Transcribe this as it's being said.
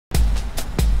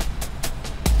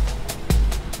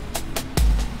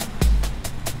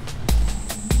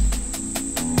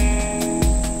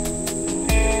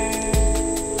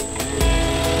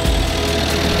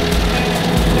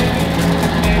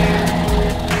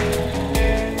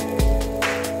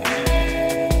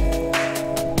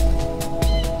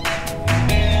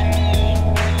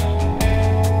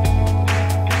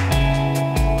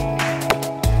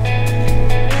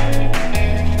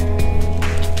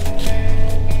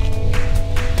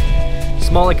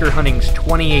Smallacre Hunting's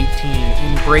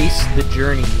 2018 Embrace the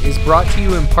Journey is brought to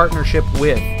you in partnership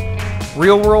with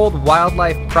Real World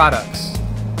Wildlife Products,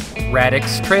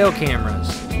 Radix Trail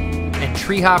Cameras, and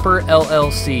Treehopper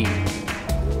LLC.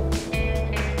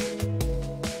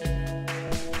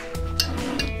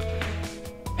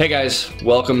 Hey guys,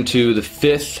 welcome to the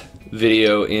 5th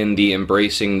video in the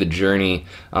Embracing the Journey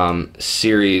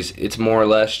series. It's more or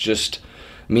less just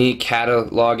me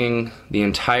cataloging the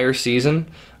entire season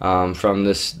from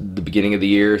the beginning of the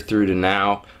year through to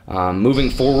now. Moving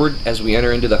forward as we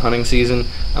enter into the hunting season,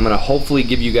 I'm going to hopefully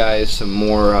give you guys some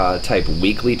more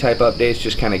weekly type updates,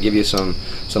 just kind of give you some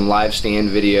live stand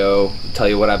video, tell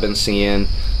you what I've been seeing,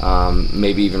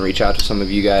 maybe even reach out to some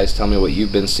of you guys, tell me what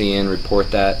you've been seeing,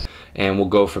 report that, and we'll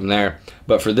go from there.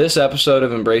 But for this episode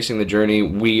of Embracing the Journey,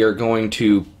 we are going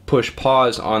to push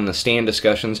pause on the stand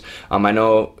discussions. I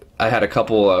know I had a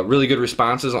couple really good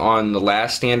responses on the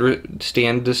last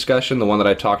stand discussion, the one that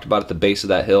I talked about at the base of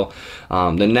that hill.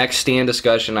 The next stand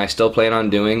discussion I still plan on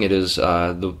doing. It is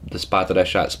the spot that I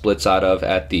shot splits out of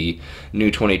at the new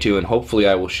 22, and hopefully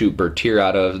I will shoot Bertier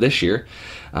out of this year.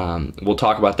 We'll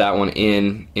talk about that one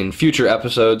in future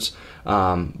episodes.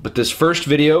 But this first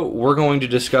video we're going to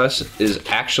discuss is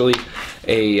actually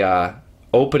a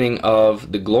opening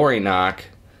of the Glory Knock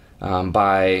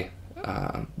by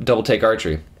Double Take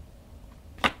Archery.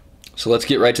 So let's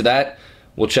get right to that.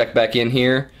 We'll check back in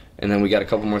here, and then we got a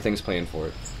couple more things planned for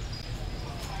it.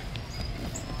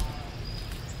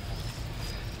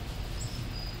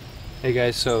 Hey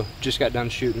guys, so just got done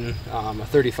shooting a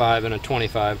 35 and a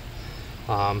 25.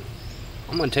 I'm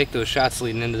going to take those shots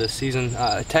leading into this season.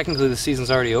 Technically the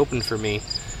season's already open for me,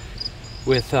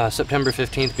 with September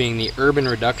 15th being the Urban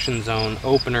Reduction Zone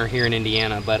opener here in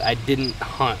Indiana, but I didn't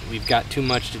hunt. We've got too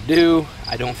much to do.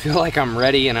 I don't feel like I'm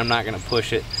ready, and I'm not going to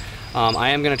push it. I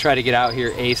am going to try to get out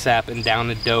here ASAP and down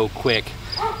the doe quick.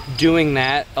 Doing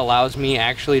that allows me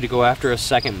actually to go after a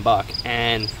second buck,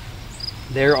 and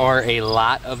there are a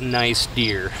lot of nice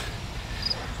deer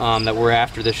that we're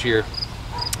after this year.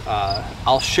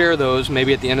 I'll share those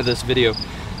maybe at the end of this video,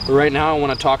 but right now I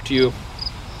want to talk to you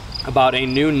about a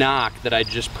new knock that I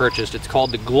just purchased. It's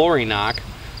called the Glory Knock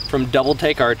from Double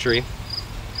Take Archery,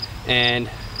 and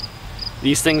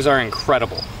these things are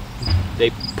incredible. They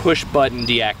push button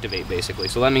deactivate basically.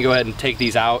 So let me go ahead and take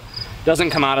these out. Doesn't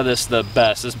come out of this the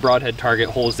best. This broadhead target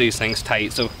holds these things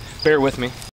tight, so bear with me.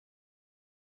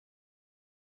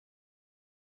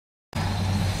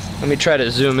 Let me try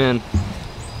to zoom in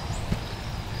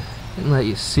and let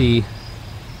you see.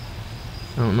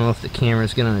 I don't know if the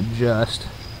camera's gonna adjust.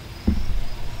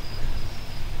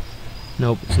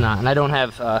 Nope, it's not. And I don't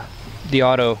have the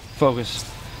auto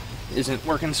focus isn't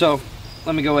working, so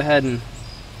let me go ahead and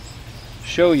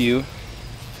show you.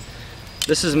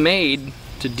 This is made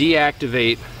to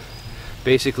deactivate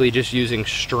basically just using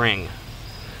string.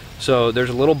 So there's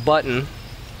a little button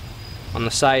on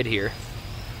the side here,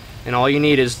 and all you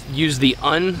need is use the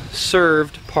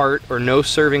unserved part or no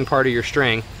serving part of your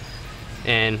string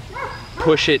and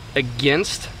push it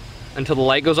against until the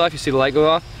light goes off. You see the light go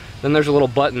off? Then there's a little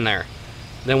button there.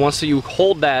 Then once you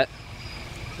hold that,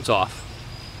 it's off.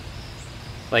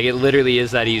 Like, it literally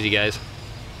is that easy, guys.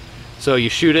 So you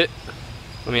shoot it,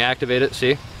 let me activate it,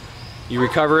 see? You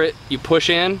recover it, you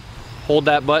push in, hold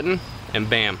that button, and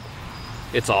bam,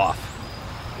 it's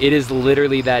off. It is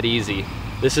literally that easy.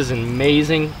 This is an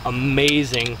amazing,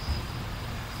 amazing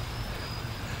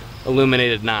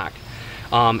illuminated knock.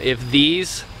 If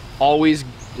these always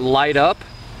light up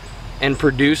and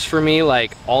produce for me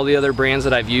like all the other brands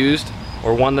that I've used,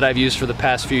 or one that I've used for the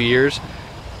past few years,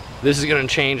 this is gonna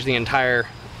change the entire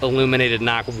illuminated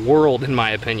knock world, in my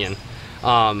opinion.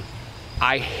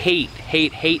 I hate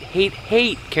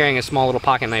carrying a small little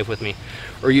pocket knife with me,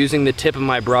 or using the tip of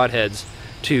my broadheads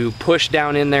to push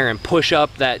down in there and push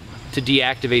up that to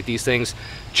deactivate these things,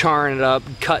 charring it up,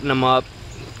 cutting them up,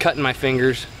 cutting my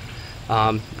fingers.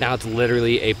 Now it's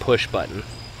literally a push button.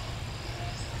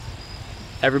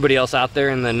 Everybody else out there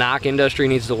in the knock industry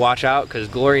needs to watch out, because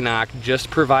Glory Knock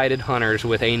just provided hunters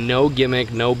with a no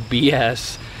gimmick, no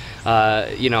BS.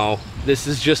 You know, this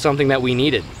is just something that we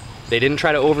needed. They didn't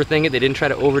try to overthink it, they didn't try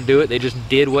to overdo it, they just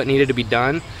did what needed to be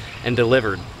done and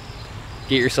delivered.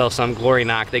 Get yourself some Glory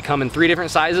Knock. They come in 3 different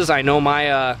sizes. I know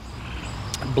my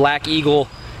Black Eagle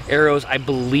arrows, I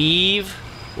believe,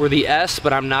 were the S,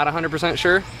 but I'm not 100%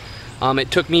 sure. It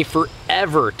took me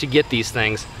forever to get these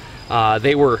things.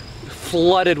 They were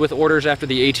flooded with orders after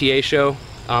the ATA show,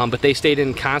 but they stayed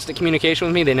in constant communication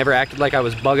with me. They never acted like I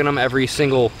was bugging them every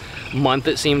single month,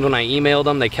 it seemed, when I emailed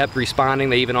them. They kept responding.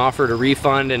 They even offered a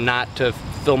refund and not to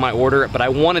fill my order, but I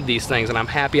wanted these things, and I'm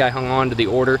happy I hung on to the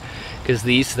order, because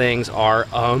these things are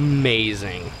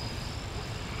amazing.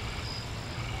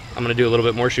 I'm gonna do a little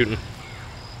bit more shooting.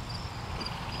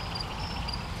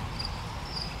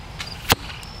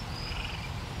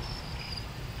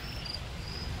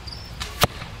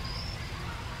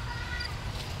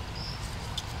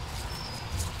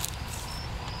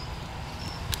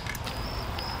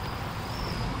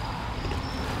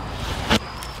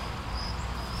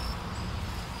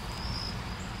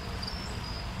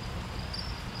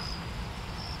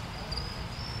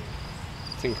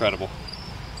 It's incredible.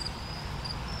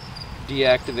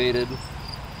 Deactivated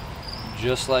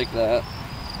just like that.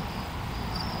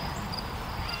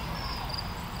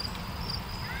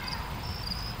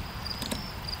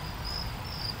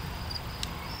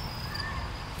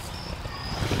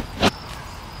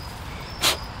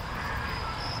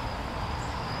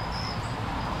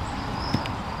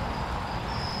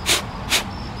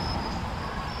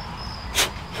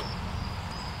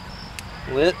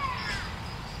 Lit.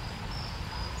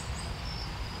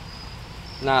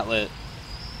 Not lit.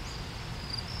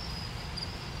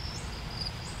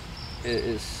 It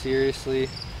is seriously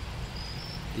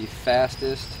the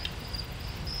fastest,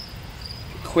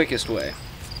 quickest way.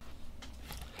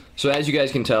 So as you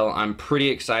guys can tell, I'm pretty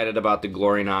excited about the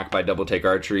Glory Knock by Double Take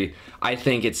Archery. I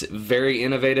think it's very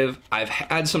innovative. I've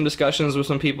had some discussions with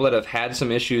some people that have had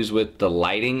some issues with the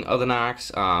lighting of the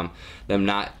Nocks, them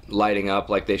not lighting up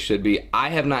like they should be. I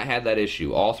have not had that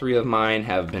issue. All three of mine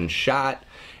have been shot,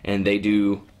 and they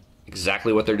do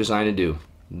exactly what they're designed to do.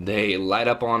 They light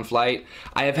up on flight.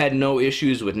 I have had no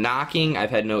issues with knocking.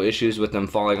 I've had no issues with them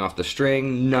falling off the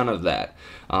string. None of that.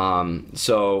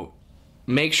 So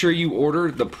make sure you order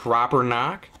the proper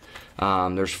knock.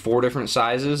 There's 4 different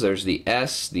sizes. There's the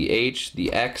S, the H,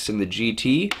 the X, and the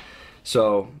GT.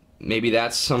 So maybe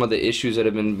that's some of the issues that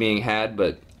have been being had,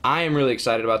 but I am really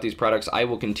excited about these products. I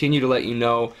will continue to let you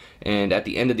know, and at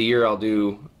the end of the year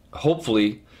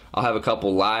hopefully I'll have a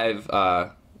couple live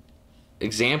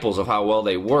examples of how well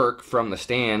they work from the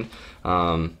stand.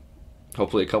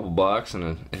 Hopefully a couple bucks and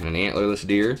an antlerless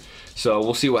deer. So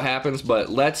we'll see what happens, but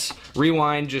let's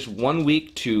rewind just 1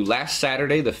 week to last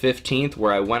Saturday the 15th,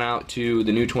 where I went out to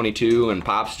the new 22 and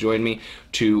Pops joined me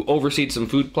to overseed some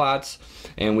food plots,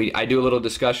 and I do a little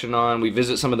discussion on, we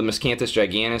visit some of the Miscanthus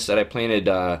gigantus that I planted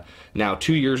now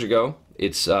 2 years ago.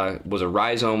 It's was a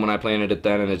rhizome when I planted it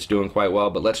then, and it's doing quite well,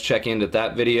 but let's check into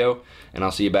that video and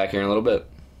I'll see you back here in a little bit.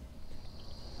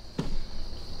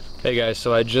 Hey guys,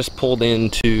 so I just pulled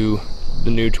into the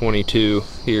new 22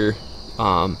 here.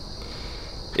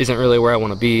 Isn't really where I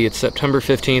want to be. It's September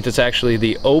 15th. It's actually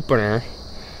the opener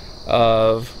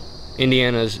of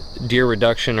Indiana's deer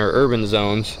reduction or urban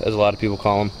zones, as a lot of people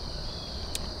call them.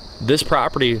 This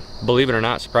property, believe it or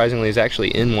not, surprisingly, is actually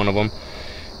in one of them,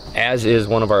 as is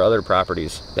one of our other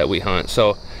properties that we hunt.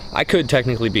 So I could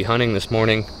technically be hunting this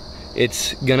morning.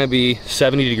 It's gonna be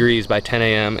 70 degrees by 10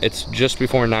 a.m. It's just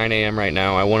before 9 a.m. right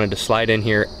now. I wanted to slide in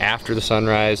here after the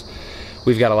sunrise.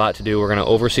 We've got a lot to do. We're gonna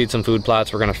overseed some food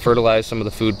plots. We're gonna fertilize some of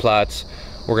the food plots.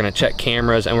 We're gonna check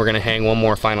cameras, and we're gonna hang one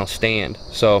more final stand.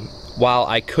 So while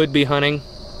I could be hunting,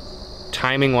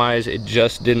 timing wise, it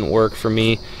just didn't work for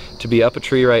me to be up a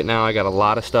tree right now. I got a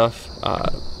lot of stuff,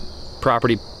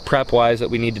 property prep wise, that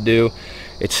we need to do.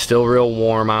 It's still real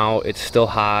warm out. It's still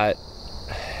hot.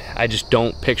 I just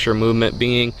don't picture movement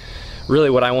being really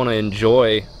what I want to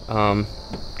enjoy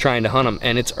trying to hunt them,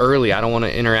 and it's early. I don't want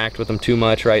to interact with them too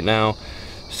much right now.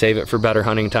 Save it for better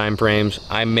hunting time frames.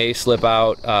 I may slip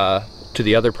out to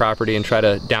the other property and try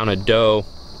to down a doe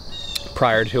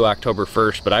prior to October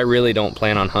 1st, but I really don't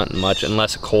plan on hunting much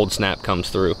unless a cold snap comes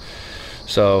through.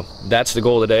 So that's the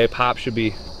goal today. Pop should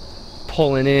be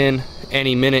pulling in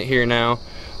any minute here now.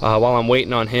 While I'm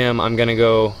waiting on him, I'm gonna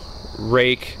go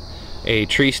rake a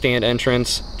tree stand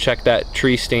entrance, check that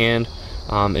tree stand,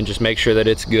 and just make sure that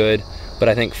it's good. But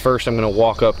I think first I'm gonna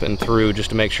walk up and through just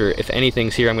to make sure if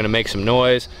anything's here, I'm gonna make some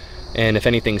noise, and if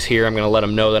anything's here, I'm gonna let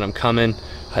them know that I'm coming.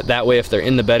 That way, if they're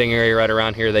in the bedding area right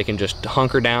around here, they can just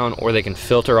hunker down, or they can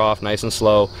filter off nice and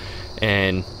slow,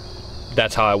 and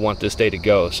that's how I want this day to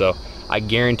go. So I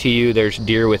guarantee you there's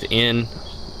deer within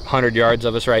 100 yards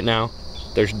of us right now.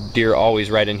 There's deer always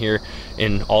right in here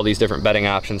in all these different bedding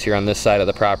options here on this side of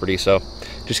the property. So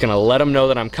just gonna let them know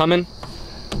that I'm coming,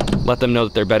 let them know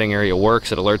that their bedding area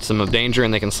works, it alerts them of danger,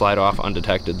 and they can slide off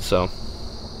undetected. So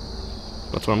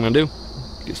that's what I'm gonna do.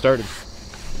 Get started.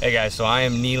 Hey guys, so I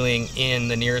am kneeling in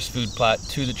the nearest food plot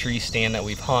to the tree stand that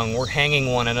we've hung. We're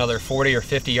hanging one another 40 or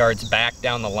 50 yards back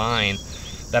down the line.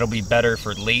 That'll be better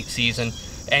for late season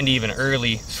and even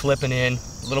early, slipping in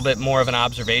a little bit more of an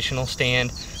observational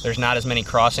stand. There's not as many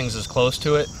crossings as close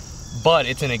to it. but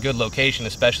it's in a good location,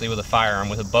 especially with a firearm.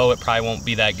 With a bow, it probably won't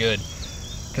be that good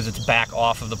because it's back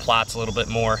off of the plots a little bit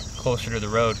more, closer to the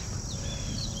road.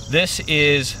 This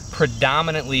is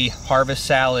predominantly harvest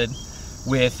salad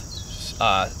with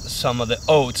some of the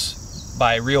oats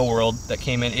by Real World that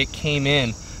came in. It came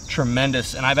in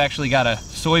tremendous, and I've actually got a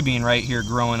soybean right here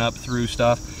growing up through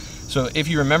stuff. So if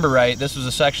you remember right, this was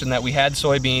a section that we had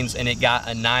soybeans and it got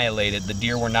annihilated. The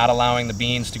deer were not allowing the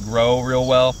beans to grow real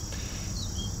well.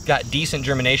 Got decent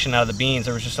germination out of the beans.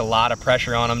 There was just a lot of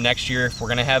pressure on them. Next year, if we're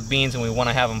gonna have beans and we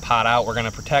wanna have them pot out, we're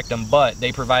gonna protect them, but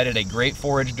they provided a great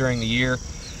forage during the year.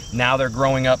 Now they're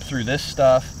growing up through this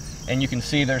stuff, and you can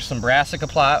see there's some brassica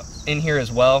plot in here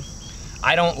as well.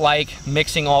 I don't like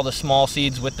mixing all the small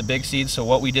seeds with the big seeds, so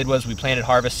what we did was we planted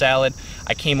harvest salad.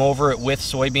 I came over it with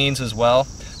soybeans as well.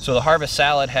 So the harvest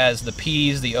salad has the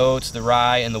peas, the oats, the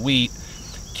rye, and the wheat.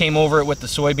 Came over it with the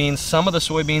soybeans. Some of the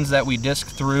soybeans that we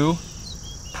disked through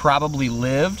probably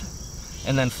lived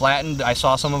and then flattened. I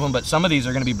saw some of them, but some of these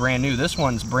are gonna be brand new. This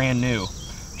one's brand new,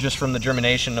 just from the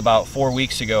germination about 4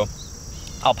 weeks ago.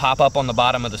 I'll pop up on the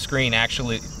bottom of the screen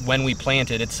actually when we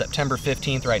planted. It's September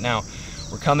 15th right now.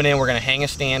 We're coming in, we're gonna hang a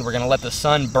stand, we're gonna let the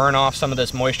sun burn off some of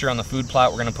this moisture on the food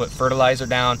plot, we're gonna put fertilizer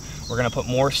down, we're gonna put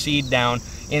more seed down.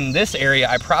 In this area,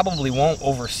 I probably won't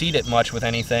overseed it much with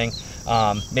anything.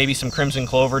 Maybe some crimson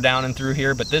clover down and through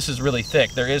here, but this is really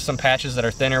thick. There is some patches that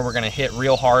are thinner. We're gonna hit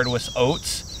real hard with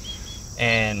oats,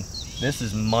 and this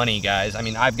is money, guys. I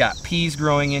mean, I've got peas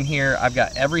growing in here. I've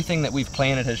got everything that we've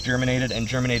planted has germinated and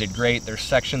germinated great. There's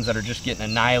sections that are just getting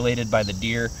annihilated by the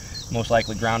deer, most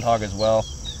likely groundhog as well.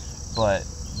 But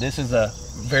this is a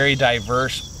very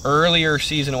diverse, earlier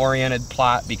season oriented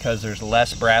plot because there's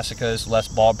less brassicas, less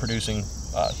bulb producing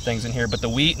things in here. But the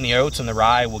wheat and the oats and the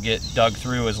rye will get dug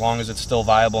through as long as it's still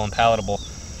viable and palatable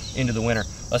into the winter.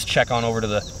 Let's check on over to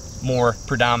the more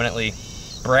predominantly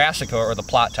brassica or the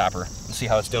plot topper and see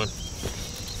how it's doing.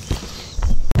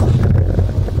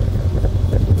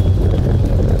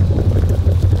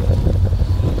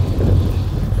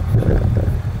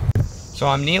 So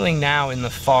I'm kneeling now in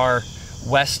the far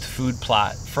west food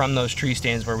plot from those tree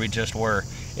stands where we just were.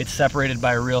 It's separated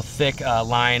by a real thick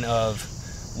line of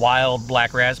wild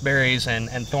black raspberries and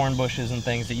thorn bushes and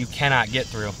things that you cannot get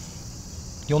through.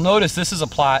 You'll notice this is a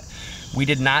plot, we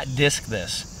did not disc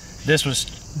this. This was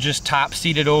just top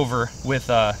seeded over with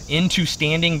into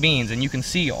standing beans, and you can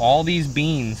see all these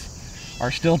beans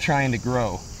are still trying to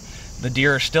grow. The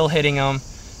deer are still hitting them,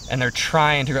 and they're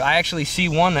trying to grow. I actually see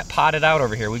one that potted out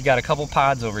over here. We've got a couple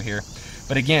pods over here.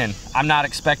 But again, I'm not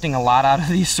expecting a lot out of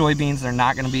these soybeans. They're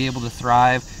not gonna be able to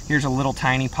thrive. Here's a little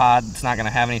tiny pod that's not gonna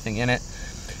have anything in it.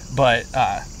 But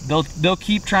they'll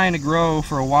keep trying to grow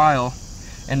for a while,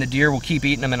 and the deer will keep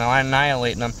eating them and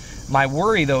annihilating them. My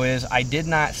worry though is I did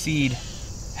not seed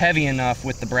heavy enough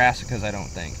with the brassicas, I don't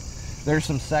think. There's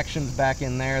some sections back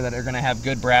in there that are gonna have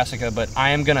good brassica, but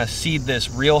I am gonna seed this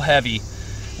real heavy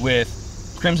with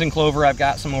crimson clover. I've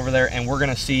got some over there, and we're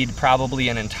gonna seed probably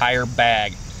an entire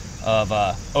bag of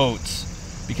oats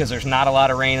because there's not a lot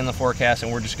of rain in the forecast,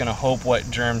 and we're just gonna hope what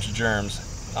germs.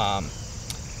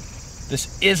 This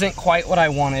isn't quite what I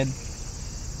wanted,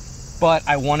 but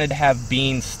I wanted to have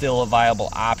beans still a viable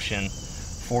option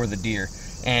for the deer.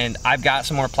 And I've got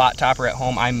some more plot topper at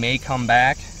home. I may come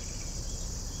back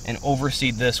and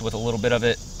overseed this with a little bit of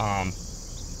it.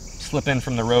 Slip in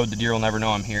from the road, the deer will never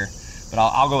know I'm here. But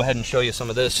I'll go ahead and show you some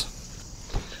of this.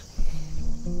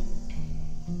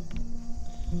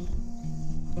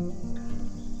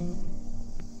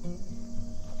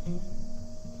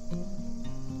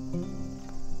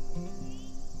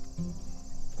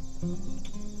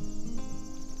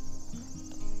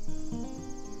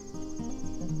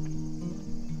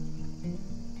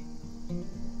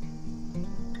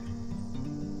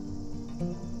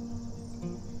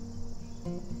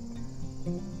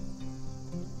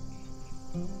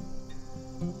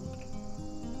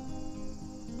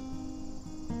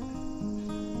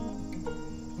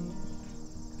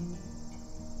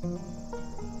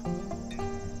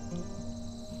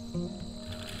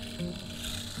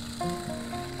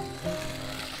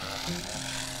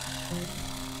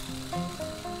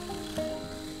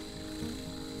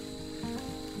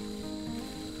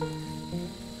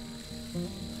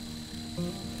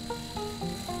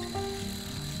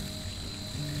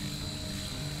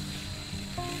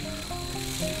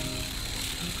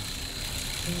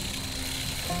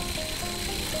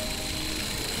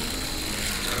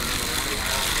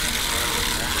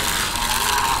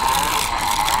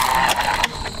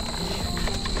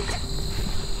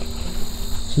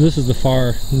 So this is the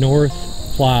far north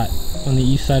plot on the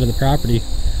east side of the property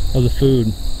of the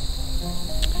food.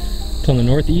 It's on the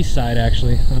northeast side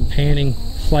actually. I'm panning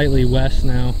slightly west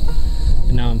now,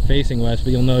 and now I'm facing west, but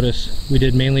you'll notice we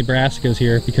did mainly brassicas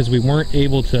here because we were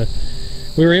able to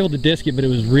disc it, but it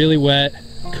was really wet,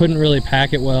 couldn't really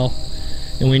pack it well,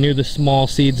 and we knew the small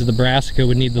seeds of the brassica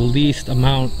would need the least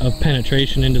amount of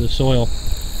penetration into the soil.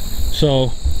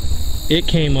 So it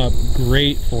came up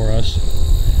great for us.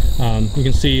 You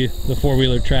can see the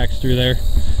four-wheeler tracks through there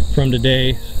from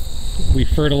today. We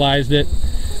fertilized it.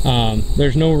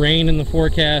 There's no rain in the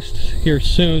forecast here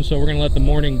soon, so we're going to let the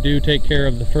morning dew take care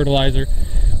of the fertilizer.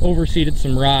 Overseeded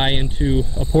some rye into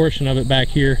a portion of it back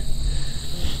here,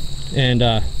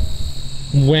 and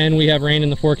when we have rain in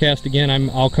the forecast again,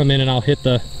 I'll come in and I'll hit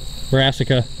the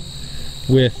brassica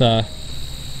with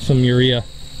some urea.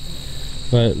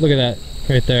 But look at that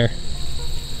right there.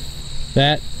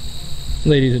 That,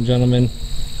 ladies and gentlemen,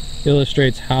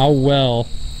 illustrates how well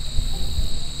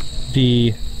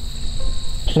the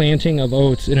planting of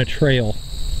oats in a trail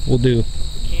will do.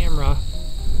 The camera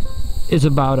is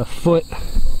about a foot,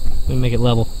 let me make it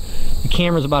level. The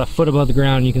camera's about a foot above the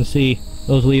ground, and you can see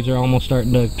those leaves are almost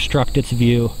starting to obstruct its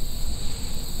view.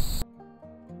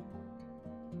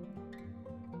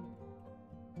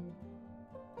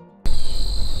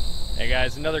 Hey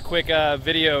guys, another quick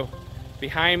video.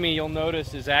 Behind me, you'll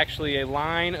notice, is actually a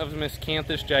line of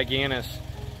Miscanthus giganteus.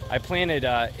 I planted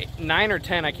 9 or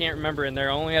 10, I can't remember, in there.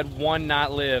 I only had one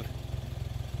not live.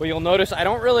 But you'll notice I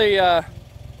don't really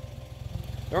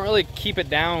keep it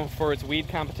down for its weed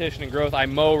competition and growth. I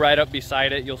mow right up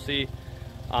beside it, you'll see.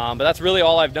 But that's really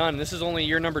all I've done. This is only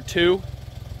year number 2,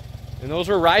 and those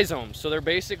were rhizomes, so they're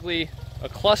basically a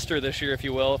cluster this year, if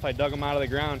you will, if I dug them out of the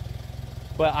ground.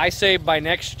 But I say by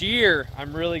next year,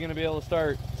 I'm really going to be able to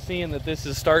start seeing that this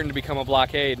is starting to become a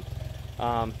blockade.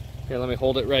 Here, let me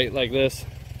hold it right like this.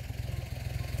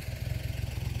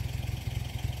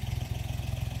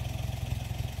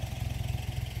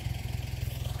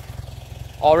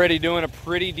 Already doing a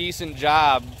pretty decent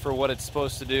job for what it's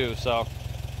supposed to do, so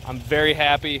I'm very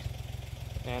happy,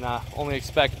 and only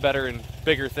expect better and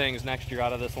bigger things next year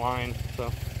out of this line.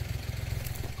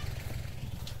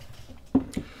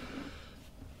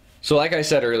 So like I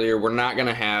said earlier, we're not going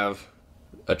to have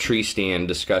a tree stand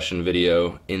discussion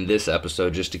video in this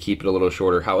episode, just to keep it a little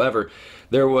shorter. However,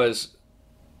 there was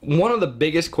one of the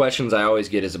biggest questions I always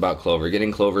get is about clover,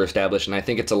 getting clover established, and I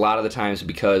think it's a lot of the times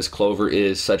because clover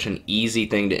is such an easy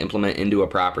thing to implement into a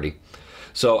property.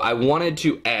 So I wanted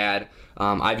to add,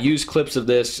 I've used clips of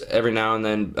this every now and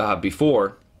then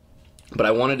before, but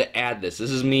I wanted to add this. This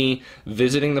is me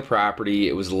visiting the property.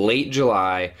 It was late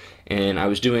July, and I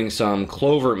was doing some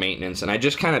clover maintenance, and I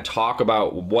just kind of talk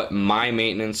about what my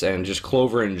maintenance and just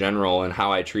clover in general and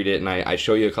how I treat it, and I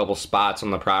show you a couple spots on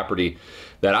the property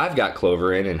that I've got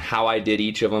clover in and how I did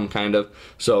each of them, kind of.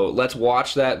 So let's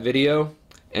watch that video,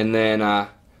 and then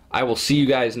I will see you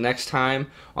guys next time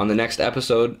on the next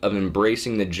episode of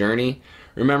Embracing the Journey.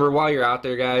 Remember, while you're out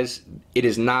there, guys, it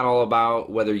is not all about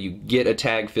whether you get a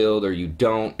tag filled or you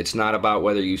don't. It's not about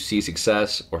whether you see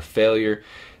success or failure.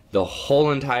 The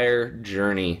whole entire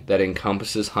journey that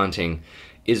encompasses hunting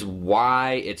is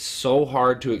why it's so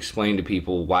hard to explain to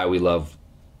people why we love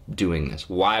doing this,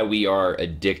 why we are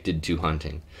addicted to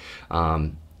hunting.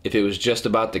 If it was just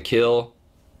about the kill,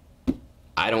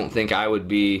 I don't think I would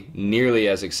be nearly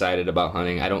as excited about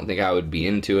hunting. I don't think I would be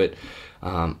into it.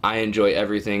 I enjoy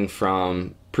everything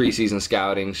from preseason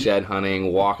scouting, shed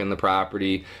hunting, walking the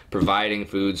property, providing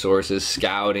food sources,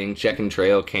 scouting, checking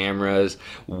trail cameras,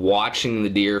 watching the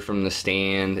deer from the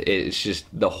stand. It's just,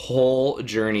 the whole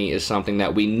journey is something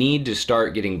that we need to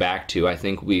start getting back to. I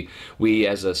think we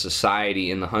as a society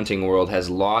in the hunting world has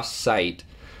lost sight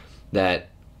that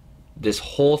this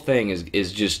whole thing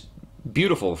is just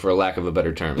beautiful, for a lack of a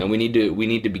better term, and we need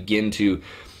to begin to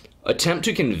attempt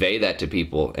to convey that to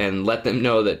people and let them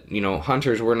know that, you know,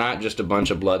 hunters, we're not just a bunch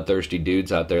of bloodthirsty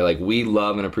dudes out there. Like, we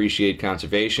love and appreciate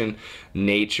conservation,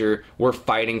 nature. We're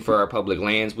fighting for our public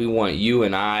lands. We want you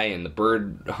and I and the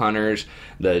bird hunters,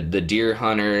 the deer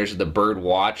hunters, the bird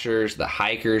watchers, the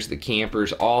hikers, the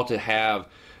campers, all to have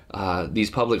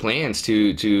these public lands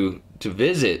to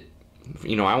visit.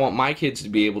 You know, I want my kids to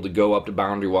be able to go up to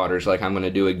Boundary Waters like I'm going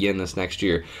to do again this next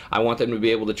year. I want them to be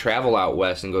able to travel out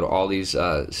west and go to all these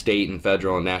state and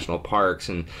federal and national parks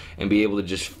and be able to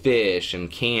just fish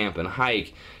and camp and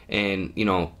hike. And, you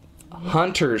know,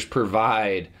 hunters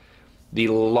provide the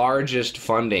largest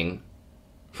funding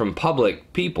from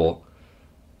public people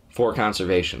for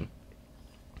conservation.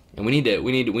 And we need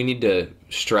to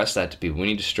stress that to people. We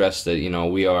need to stress that, you know,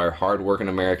 we are hardworking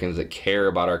Americans that care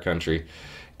about our country,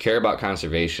 care about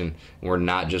conservation, and we're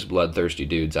not just bloodthirsty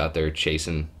dudes out there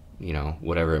chasing you know,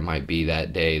 whatever it might be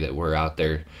that day that we're out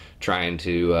there trying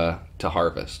to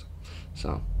harvest.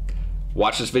 So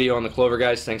watch this video on the clover,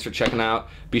 guys. Thanks for checking out.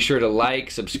 Be sure to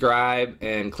like, subscribe,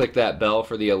 and click that bell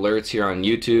for the alerts here on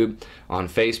YouTube, on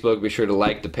Facebook. Be sure to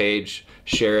like the page,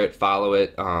 share it, follow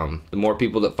it. The more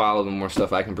people that follow, the more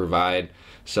stuff I can provide.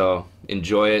 So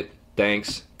enjoy it.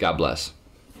 Thanks. God bless.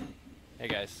 Hey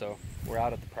guys, so we're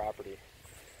out at the property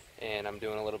and I'm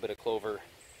doing a little bit of clover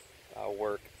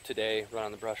work today,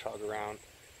 running the brush hog around.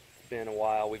 It's been a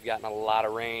while. We've gotten a lot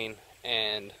of rain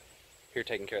and here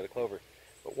taking care of the clover.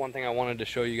 But one thing I wanted to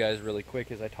show you guys really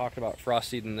quick is I talked about frost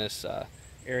seeding this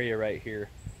area right here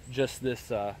just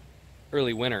this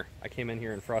early winter. I came in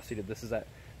here and frost seeded. This is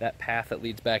that path that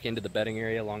leads back into the bedding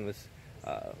area along this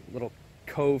little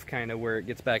cove kind of where it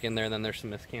gets back in there, and then there's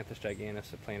some Miscanthus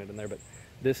giganteus that planted in there. But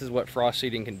this is what frost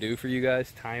seeding can do for you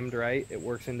guys, timed right. It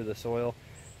works into the soil.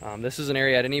 This is an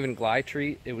area I didn't even glide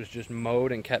treat. It was just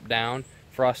mowed and kept down,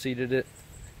 frost seeded it,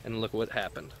 and look what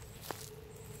happened.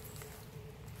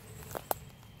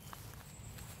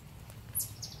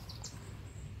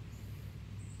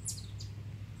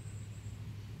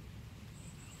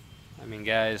 I mean,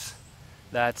 guys,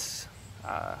 that's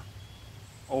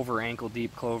over ankle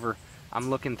deep clover. I'm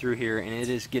looking through here and it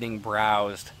is getting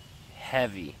browsed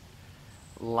heavy.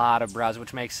 A lot of browse,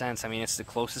 which makes sense. I mean, it's the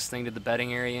closest thing to the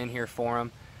bedding area in here for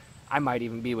them. I might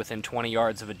even be within 20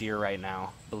 yards of a deer right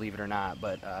now, believe it or not,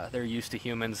 but they're used to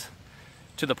humans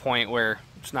to the point where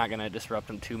it's not going to disrupt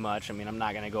them too much. I mean, I'm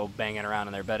not going to go banging around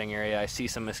in their bedding area. I see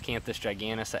some Miscanthus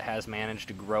giganteus that has managed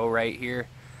to grow right here.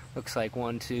 Looks like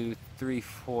 1, 2, 3,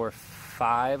 4,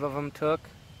 5 of them took.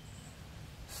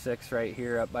 6 right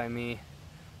here up by me.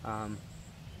 I'm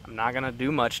not going to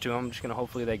do much to them. I'm just going to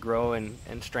hopefully they grow and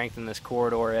strengthen this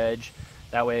corridor edge.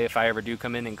 That way if I ever do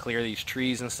come in and clear these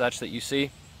trees and such that you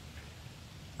see,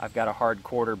 I've got a hard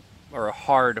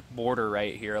border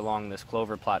right here along this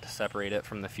clover plot to separate it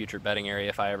from the future bedding area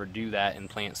if I ever do that and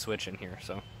plant switch in here.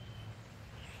 So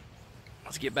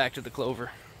let's get back to the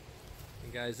clover.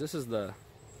 And guys, this is the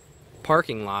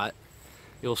parking lot.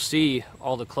 You'll see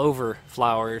all the clover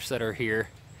flowers that are here.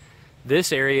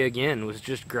 This area again was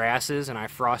just grasses and I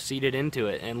frost seeded into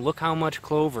it, and look how much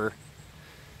clover.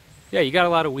 Yeah, you got a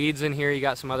lot of weeds in here, you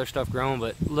got some other stuff growing,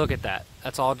 but look at that.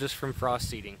 That's all just from frost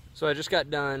seeding. So I just got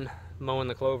done mowing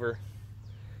the clover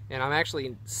and I'm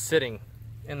actually sitting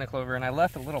in the clover, and I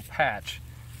left a little patch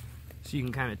so you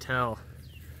can kind of tell.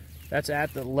 That's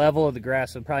at the level of the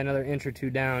grass, so probably another inch or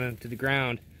two down into the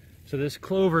ground. So this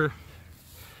clover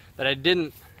that I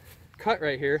didn't cut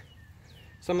right here,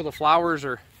 some of the flowers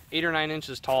are 8 or 9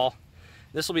 inches tall.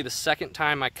 This will be the second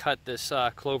time I cut this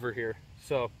clover here.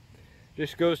 So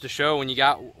just goes to show when you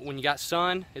got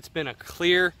sun. It's been a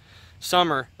clear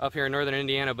summer up here in northern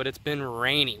Indiana, but it's been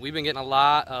rainy. We've been getting a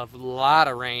lot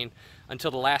of rain until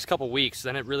the last couple weeks.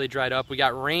 Then it really dried up. We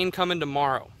got rain coming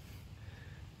tomorrow.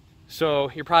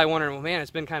 So you're probably wondering, well, man,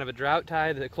 it's been kind of a drought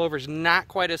tide. The clover's not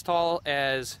quite as tall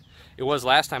as it was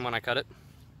last time when I cut it,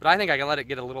 but I think I can let it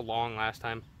get a little long last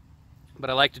time. But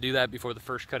I like to do that before the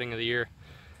first cutting of the year.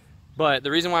 But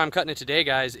the reason why I'm cutting it today,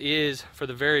 guys, is for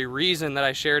the very reason that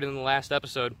I shared in the last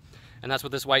episode, and that's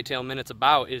what this Whitetail Minute's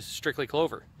about, is strictly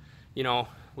clover. You know,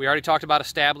 we already talked about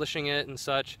establishing it and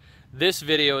such. This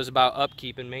video is about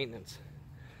upkeep and maintenance.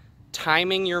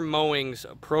 Timing your mowings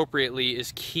appropriately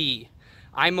is key.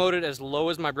 I mowed it as low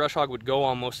as my brush hog would go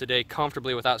almost a day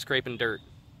comfortably without scraping dirt.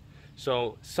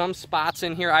 So some spots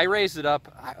in here, I raised it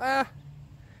up.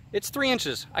 It's 3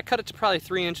 inches. I cut it to probably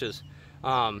 3 inches.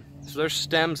 So there's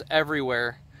stems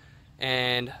everywhere,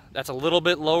 and that's a little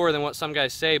bit lower than what some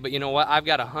guys say, but you know what? I've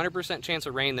got a 100% chance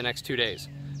of rain the next 2 days.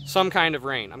 Some kind of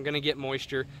rain. I'm gonna get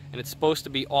moisture, and it's supposed to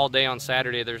be all day on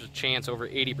Saturday. There's a chance over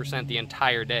 80% the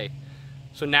entire day.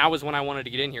 So now is when I wanted to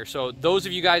get in here. So those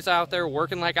of you guys out there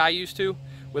working like I used to,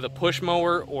 with a push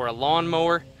mower or a lawn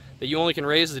mower that you only can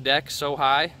raise the deck so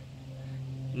high,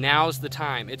 now's the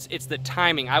time. It's the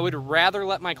timing. I would rather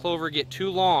let my clover get too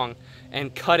long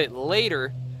and cut it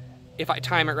later if I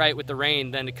time it right with the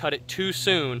rain than to cut it too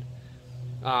soon.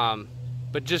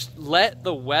 But just let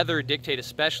the weather dictate,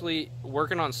 especially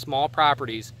working on small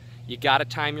properties. You got to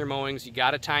time your mowings. You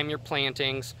got to time your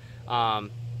plantings.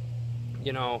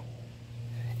 You know,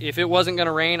 if it wasn't going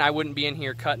to rain, I wouldn't be in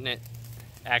here cutting it,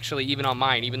 actually, even on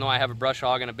mine. Even though I have a brush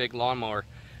hog and a big lawnmower,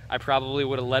 I probably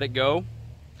would have let it go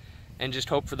and just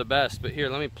hope for the best. But here,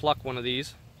 let me pluck one of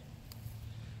these.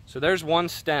 So there's one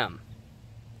stem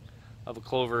of a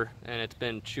clover, and it's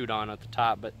been chewed on at the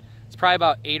top, but it's probably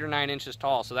about 8 or 9 inches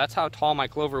tall. So that's how tall my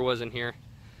clover was in here.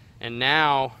 And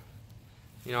now,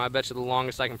 you know, I bet you the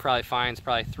longest I can probably find is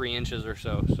probably 3 inches or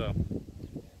so. So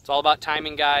it's all about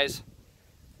timing, guys.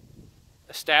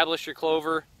 establish your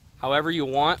clover however you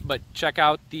want, but check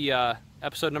out the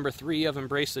episode number 3 of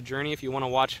Embrace the Journey if you want to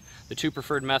watch the 2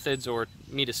 preferred methods or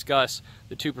me discuss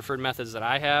the 2 preferred methods that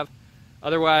I have.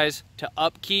 Otherwise, to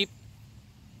upkeep,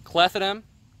 clethodim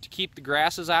to keep the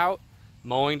grasses out,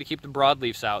 mowing to keep the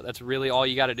broadleafs out. That's really all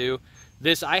you got to do.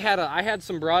 This I had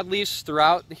some broadleafs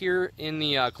throughout here in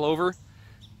the clover,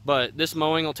 but this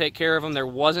mowing will take care of them. There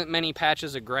wasn't many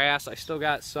patches of grass. I still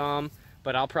got some,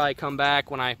 but I'll probably come back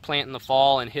when I plant in the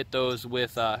fall and hit those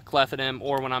with clethodim,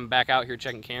 or when I'm back out here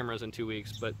checking cameras in 2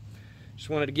 weeks. But just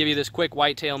wanted to give you this quick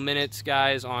whitetail minutes,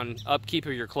 guys, on upkeep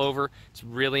of your clover. It's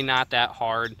really not that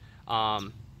hard.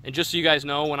 And just so you guys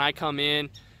know, when I come in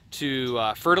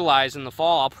to fertilize in the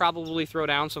fall, I'll probably throw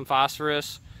down some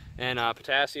phosphorus and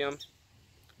potassium,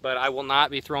 but I will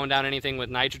not be throwing down anything with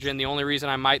nitrogen. The only reason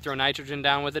I might throw nitrogen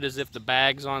down with it is if the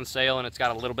bag's on sale and it's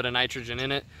got a little bit of nitrogen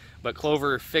in it, but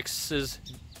clover fixes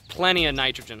plenty of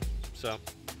nitrogen. So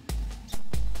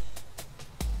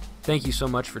thank you so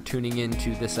much for tuning in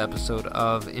to this episode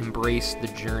of Embrace the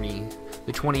Journey,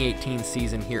 the 2018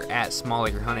 season here at Small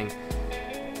Acre Hunting.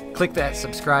 Click that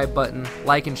subscribe button,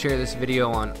 like and share this video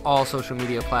on all social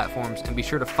media platforms, and be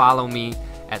sure to follow me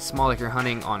at Small Acre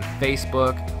Hunting on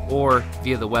Facebook or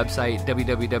via the website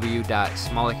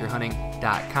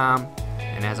www.smallacrehunting.com.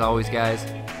 And as always, guys,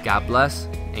 God bless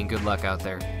and good luck out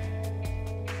there.